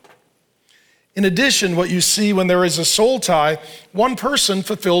head. In addition, what you see when there is a soul tie, one person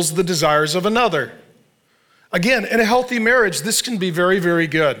fulfills the desires of another. Again, in a healthy marriage, this can be very, very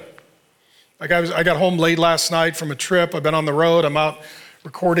good. Like I got home late last night from a trip. I've been on the road. I'm out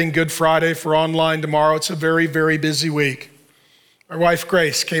recording Good Friday for online tomorrow. It's a very, very busy week. My wife,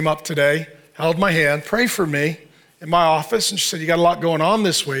 Grace, came up today, held my hand, prayed for me in my office, and she said, you got a lot going on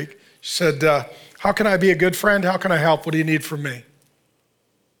this week. She said, how can I be a good friend? How can I help? What do you need from me?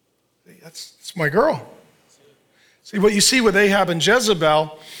 That's my girl. See, what you see with Ahab and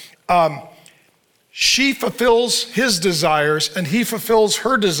Jezebel, she fulfills his desires and he fulfills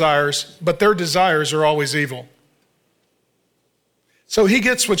her desires, but their desires are always evil. So he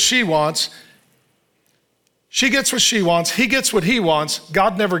gets what she wants. She gets what she wants. He gets what he wants.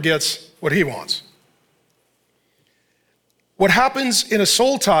 God never gets what he wants. What happens in a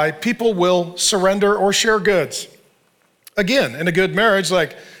soul tie, people will surrender or share goods. Again, in a good marriage,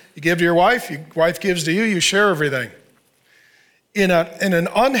 like you give to your wife gives to you, you share everything. In an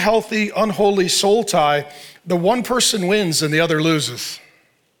unhealthy, unholy soul tie, the one person wins and the other loses.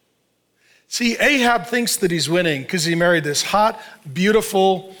 See, Ahab thinks that he's winning because he married this hot,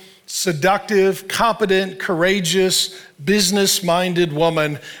 beautiful, seductive, competent, courageous, business-minded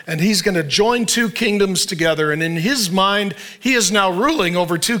woman, and he's going to join two kingdoms together. And in his mind, he is now ruling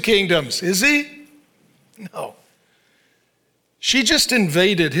over two kingdoms. Is he? No. She just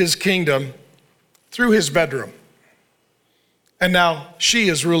invaded his kingdom through his bedroom. And now she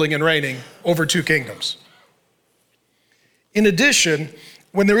is ruling and reigning over two kingdoms. In addition,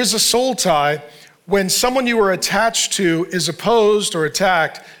 when there is a soul tie, when someone you are attached to is opposed or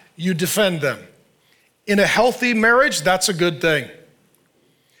attacked, you defend them. In a healthy marriage, that's a good thing.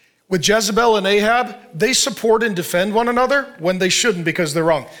 With Jezebel and Ahab, they support and defend one another when they shouldn't because they're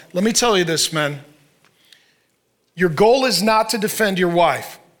wrong. Let me tell you this, men. Your goal is not to defend your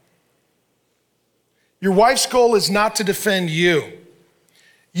wife. Your wife's goal is not to defend you.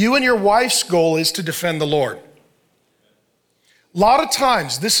 You and your wife's goal is to defend the Lord. A lot of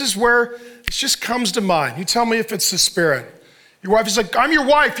times, this is where it just comes to mind. You tell me if it's the Spirit. Your wife is like, I'm your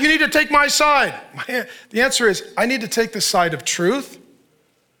wife, you need to take my side. The answer is, I need to take the side of truth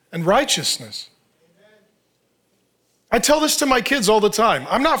and righteousness. I tell this to my kids all the time.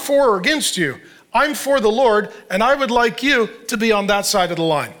 I'm not for or against you. I'm for the Lord, and I would like you to be on that side of the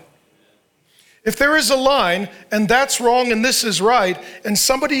line. If there is a line, and that's wrong and this is right, and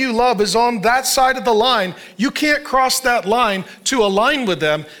somebody you love is on that side of the line, you can't cross that line to align with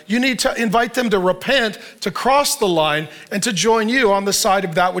them. You need to invite them to repent, to cross the line, and to join you on the side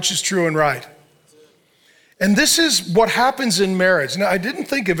of that which is true and right. And this is what happens in marriage. Now, I didn't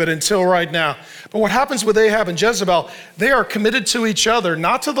think of it until right now, but what happens with Ahab and Jezebel, they are committed to each other,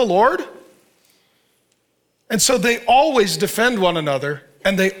 not to the Lord. And so they always defend one another,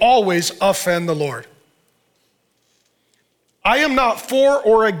 and they always offend the Lord. I am not for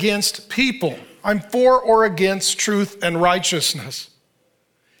or against people. I'm for or against truth and righteousness.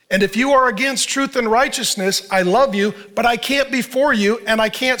 And if you are against truth and righteousness, I love you, but I can't be for you and I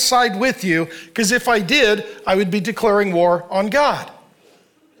can't side with you, because if I did, I would be declaring war on God.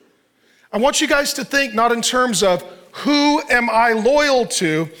 I want you guys to think not in terms of who am I loyal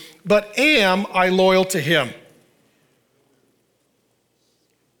to, but am I loyal to him?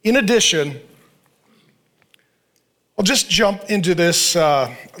 In addition, I'll just jump into this.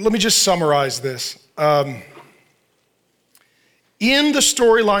 Let me just summarize this. In the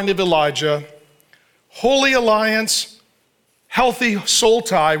storyline of Elijah, Holy Alliance, healthy soul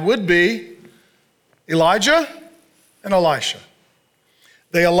tie would be Elijah and Elisha.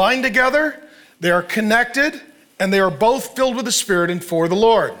 They align together, they are connected, and they are both filled with the Spirit and for the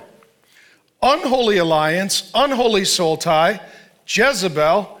Lord. Unholy alliance, unholy soul tie,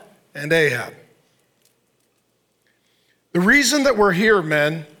 Jezebel and Ahab. The reason that we're here,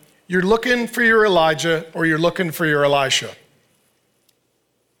 men, you're looking for your Elijah or you're looking for your Elisha.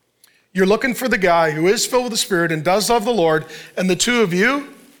 You're looking for the guy who is filled with the Spirit and does love the Lord, and the two of you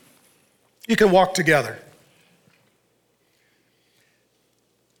can walk together.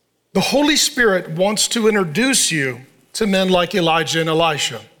 The Holy Spirit wants to introduce you to men like Elijah and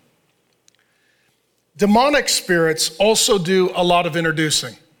Elisha. Demonic spirits also do a lot of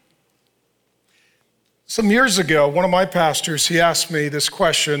introducing. Some years ago, one of my pastors, he asked me this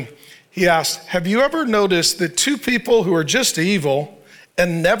question. He asked, have you ever noticed that two people who are just evil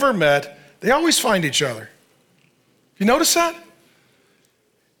and never met, they always find each other? You notice that? Have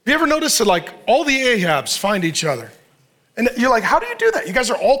you ever noticed that like all the Ahabs find each other? And you're like, how do you do that? You guys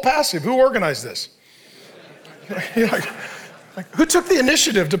are all passive. Who organized this? You're like, who took the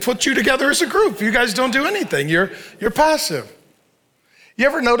initiative to put you together as a group? You guys don't do anything. You're passive. You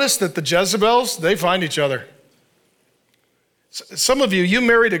ever notice that the Jezebels, they find each other? Some of you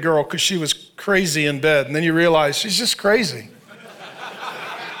married a girl because she was crazy in bed, and then you realize she's just crazy.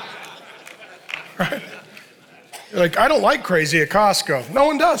 Right? You're like, I don't like crazy at Costco. No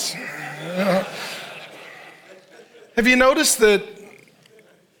one does. Have you noticed that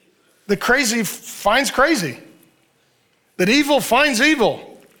the crazy finds crazy? That evil finds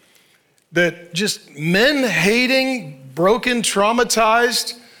evil? That just men hating, broken,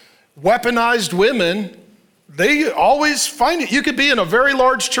 traumatized, weaponized women, they always find it. You could be in a very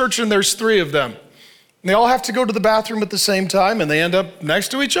large church and there's three of them. And they all have to go to the bathroom at the same time and they end up next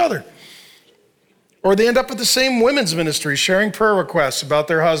to each other. Or they end up at the same women's ministry sharing prayer requests about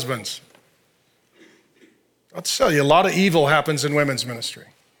their husbands. I'll tell you, a lot of evil happens in women's ministry.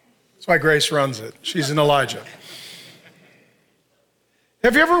 That's why Grace runs it. She's an Elijah.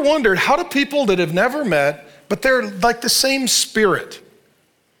 Have you ever wondered, how do people that have never met, but they're like the same spirit,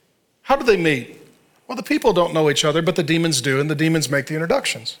 how do they meet? Well, the people don't know each other, but the demons do, and the demons make the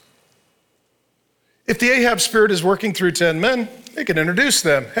introductions. If the Ahab spirit is working through 10 men, they can introduce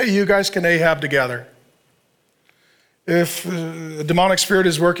them. Hey, you guys can Ahab together. If the demonic spirit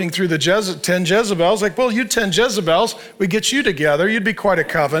is working through the 10 Jezebels, like, well, you 10 Jezebels, we get you together. You'd be quite a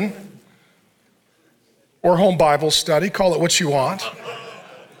coven. Or home Bible study. Call it what you want.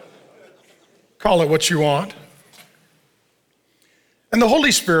 Call it what you want. And the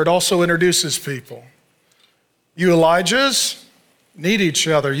Holy Spirit also introduces people. You Elijahs need each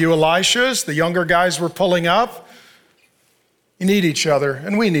other. You Elishas, the younger guys we're pulling up, you need each other,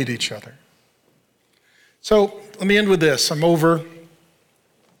 and we need each other. So let me end with this. I'm over.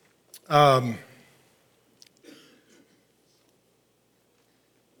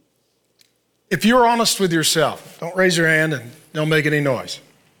 If you're honest with yourself, don't raise your hand and don't make any noise.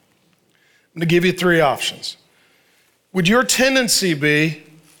 I'm going to give you three options. Would your tendency be,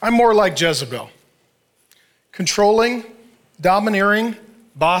 I'm more like Jezebel? Controlling, domineering,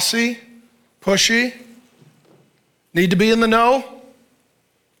 bossy, pushy, need to be in the know,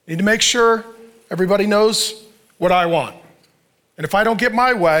 need to make sure everybody knows what I want. And if I don't get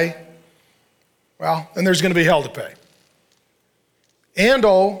my way, well, then there's going to be hell to pay. And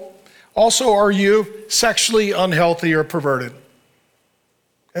also, are you sexually unhealthy or perverted?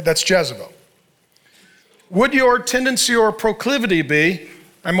 That's Jezebel. Would your tendency or proclivity be,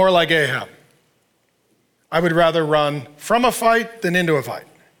 I'm more like Ahab? I would rather run from a fight than into a fight.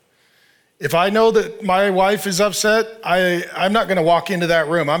 If I know that my wife is upset, I'm not going to walk into that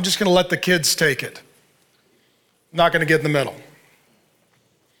room. I'm just going to let the kids take it. I'm not going to get in the middle.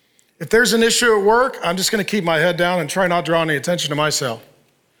 If there's an issue at work, I'm just going to keep my head down and try not to draw any attention to myself.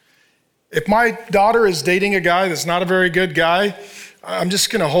 If my daughter is dating a guy that's not a very good guy, I'm just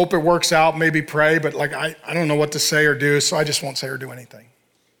going to hope it works out, maybe pray, but like I don't know what to say or do, so I just won't say or do anything.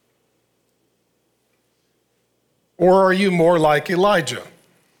 Or are you more like Elijah?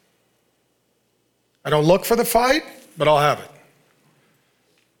 I don't look for the fight, but I'll have it.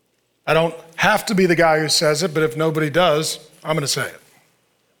 I don't have to be the guy who says it, but if nobody does, I'm going to say it.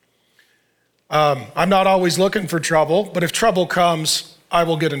 I'm not always looking for trouble, but if trouble comes, I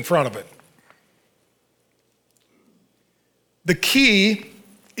will get in front of it. The key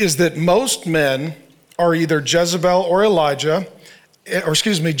is that most men are either Jezebel or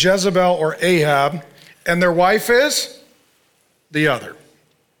Jezebel or Ahab, and their wife is the other.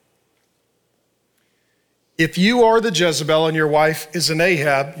 If you are the Jezebel and your wife is an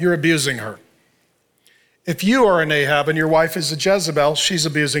Ahab, you're abusing her. If you are an Ahab and your wife is a Jezebel, she's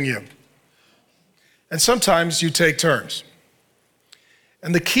abusing you. And sometimes you take turns.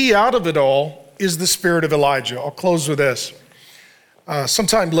 And the key out of it all is the spirit of Elijah. I'll close with this.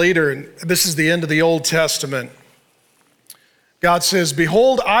 Sometime later, and this is the end of the Old Testament, God says,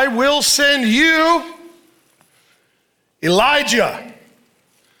 "Behold, I will send you Elijah."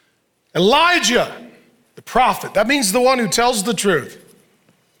 Elijah, the prophet. That means the one who tells the truth.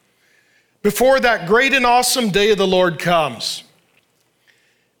 Before that great and awesome day of the Lord comes,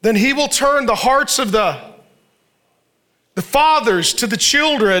 then he will turn the hearts of the fathers to the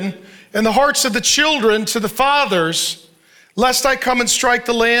children, and the hearts of the children to the fathers, lest I come and strike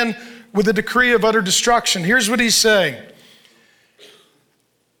the land with a decree of utter destruction. Here's what he's saying.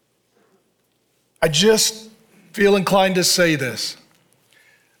 I just feel inclined to say this.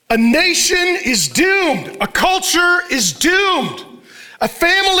 A nation is doomed. A culture is doomed. A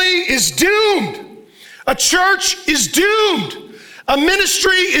family is doomed. A church is doomed. A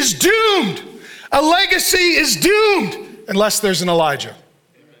ministry is doomed. A legacy is doomed unless there's an Elijah.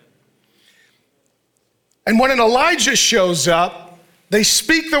 And when an Elijah shows up, they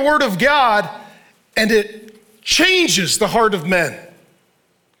speak the word of God and it changes the heart of men.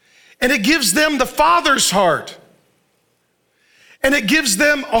 And it gives them the father's heart. And it gives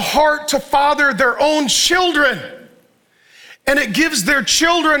them a heart to father their own children. And it gives their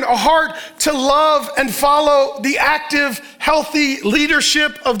children a heart to love and follow the active, healthy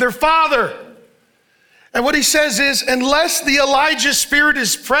leadership of their father. And what he says is, unless the Elijah spirit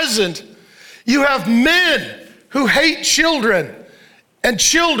is present, you have men who hate children and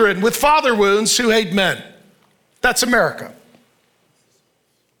children with father wounds who hate men. That's America.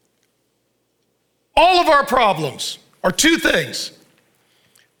 All of our problems are two things.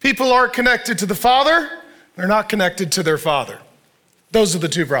 People aren't connected to the father, they're not connected to their father. Those are the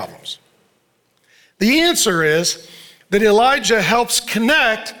two problems. The answer is that Elijah helps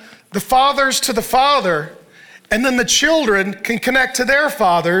connect the fathers to the father, and then the children can connect to their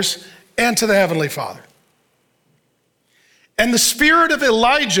fathers and to the Heavenly Father. And the spirit of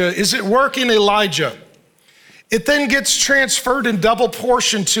Elijah is at work in Elijah. It then gets transferred in double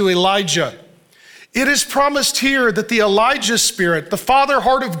portion to Elijah. It is promised here that the Elijah spirit, the father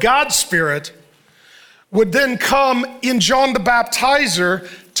heart of God's spirit, would then come in John the Baptizer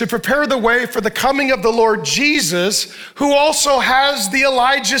to prepare the way for the coming of the Lord Jesus, who also has the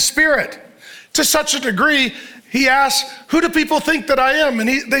Elijah spirit. To such a degree, he asks, who do people think that I am?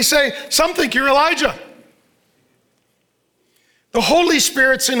 And they say, some think you're Elijah. The Holy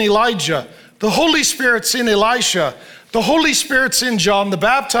Spirit's in Elijah. The Holy Spirit's in Elisha. The Holy Spirit's in John the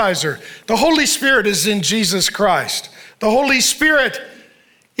Baptizer. The Holy Spirit is in Jesus Christ. The Holy Spirit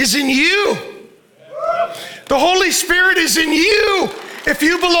is in you. The Holy Spirit is in you if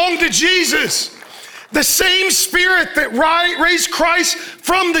you belong to Jesus. The same Spirit that raised Christ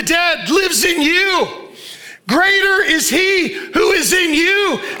from the dead lives in you. Greater is he who is in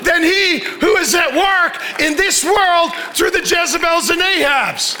you than he who is at work in this world through the Jezebels and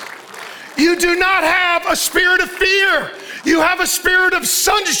Ahabs. You do not have a spirit of fear. You have a spirit of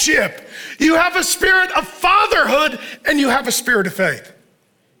sonship. You have a spirit of fatherhood, and you have a spirit of faith.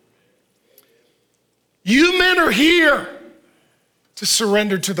 You men are here to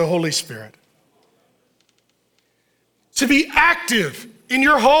surrender to the Holy Spirit, to be active in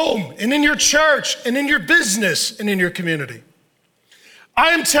your home and in your church and in your business and in your community. I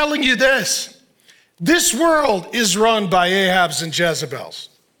am telling you this world is run by Ahabs and Jezebels,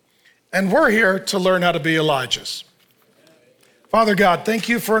 and we're here to learn how to be Elijahs. Father God, thank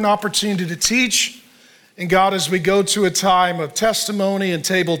you for an opportunity to teach, and God, as we go to a time of testimony and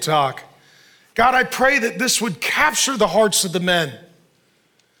table talk, God, I pray that this would capture the hearts of the men.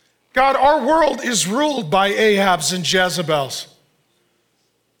 God, our world is ruled by Ahabs and Jezebels.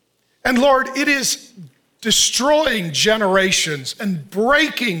 And Lord, it is destroying generations and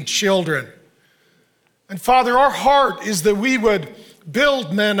breaking children. And Father, our heart is that we would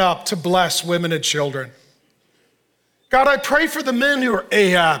build men up to bless women and children. God, I pray for the men who are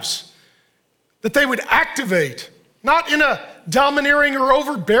Ahabs, that they would activate, not in a domineering or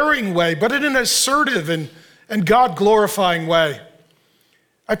overbearing way, but in an assertive and God-glorifying way.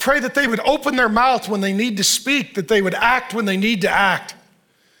 I pray that they would open their mouth when they need to speak, that they would act when they need to act,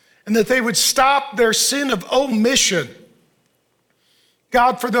 and that they would stop their sin of omission.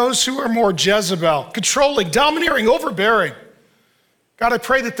 God, for those who are more Jezebel, controlling, domineering, overbearing, God, I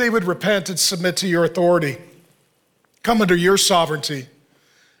pray that they would repent and submit to your authority, come under your sovereignty,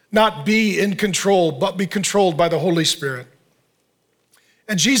 not be in control, but be controlled by the Holy Spirit.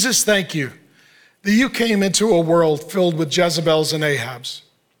 And Jesus, thank you that you came into a world filled with Jezebels and Ahabs.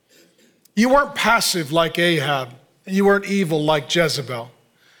 You weren't passive like Ahab, and you weren't evil like Jezebel.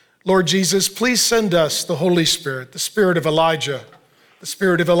 Lord Jesus, please send us the Holy Spirit, the spirit of Elijah, the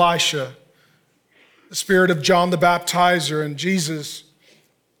spirit of Elisha, the spirit of John the Baptizer, and Jesus,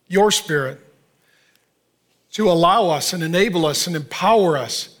 your spirit, to allow us and enable us and empower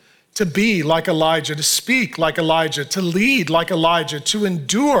us to be like Elijah, to speak like Elijah, to lead like Elijah, to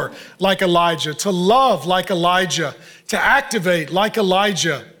endure like Elijah, to love like Elijah, to activate like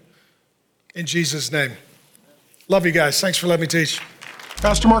Elijah. In Jesus' name. Love you guys. Thanks for letting me teach.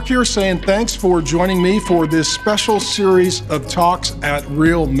 Pastor Mark here saying thanks for joining me for this special series of talks at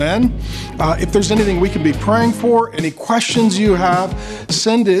Real Men. If there's anything we can be praying for, any questions you have,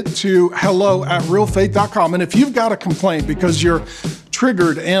 send it to hello@realfaith.com. And if you've got a complaint because you're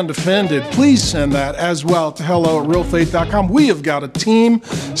triggered and offended, please send that as well to hello@realfaith.com. We have got a team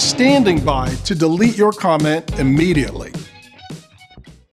standing by to delete your comment immediately.